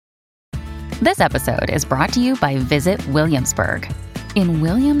This episode is brought to you by Visit Williamsburg. In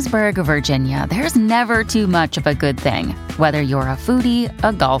Williamsburg, Virginia, there's never too much of a good thing. Whether you're a foodie,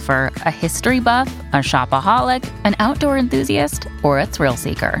 a golfer, a history buff, a shopaholic, an outdoor enthusiast, or a thrill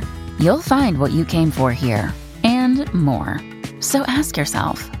seeker, you'll find what you came for here and more. So ask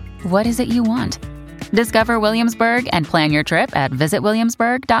yourself, what is it you want? Discover Williamsburg and plan your trip at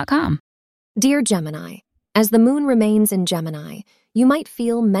visitwilliamsburg.com. Dear Gemini, as the moon remains in Gemini, you might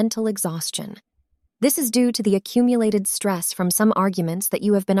feel mental exhaustion. This is due to the accumulated stress from some arguments that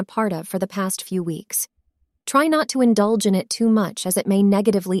you have been a part of for the past few weeks. Try not to indulge in it too much as it may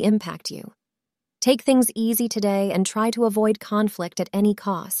negatively impact you. Take things easy today and try to avoid conflict at any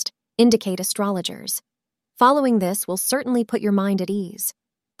cost, indicate astrologers. Following this will certainly put your mind at ease.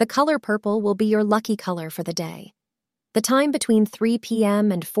 The color purple will be your lucky color for the day. The time between 3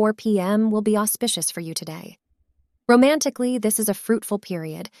 p.m. and 4 p.m. will be auspicious for you today. Romantically, this is a fruitful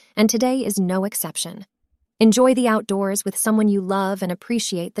period, and today is no exception. Enjoy the outdoors with someone you love and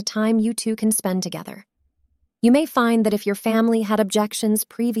appreciate the time you two can spend together. You may find that if your family had objections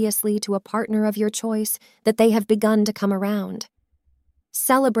previously to a partner of your choice, that they have begun to come around.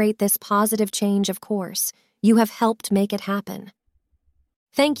 Celebrate this positive change, of course. You have helped make it happen.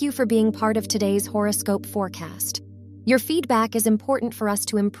 Thank you for being part of today's horoscope forecast. Your feedback is important for us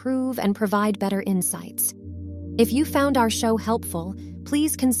to improve and provide better insights. If you found our show helpful,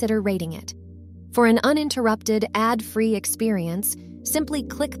 please consider rating it. For an uninterrupted, ad-free experience, simply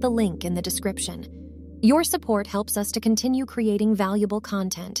click the link in the description. Your support helps us to continue creating valuable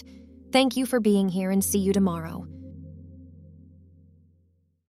content. Thank you for being here and see you tomorrow.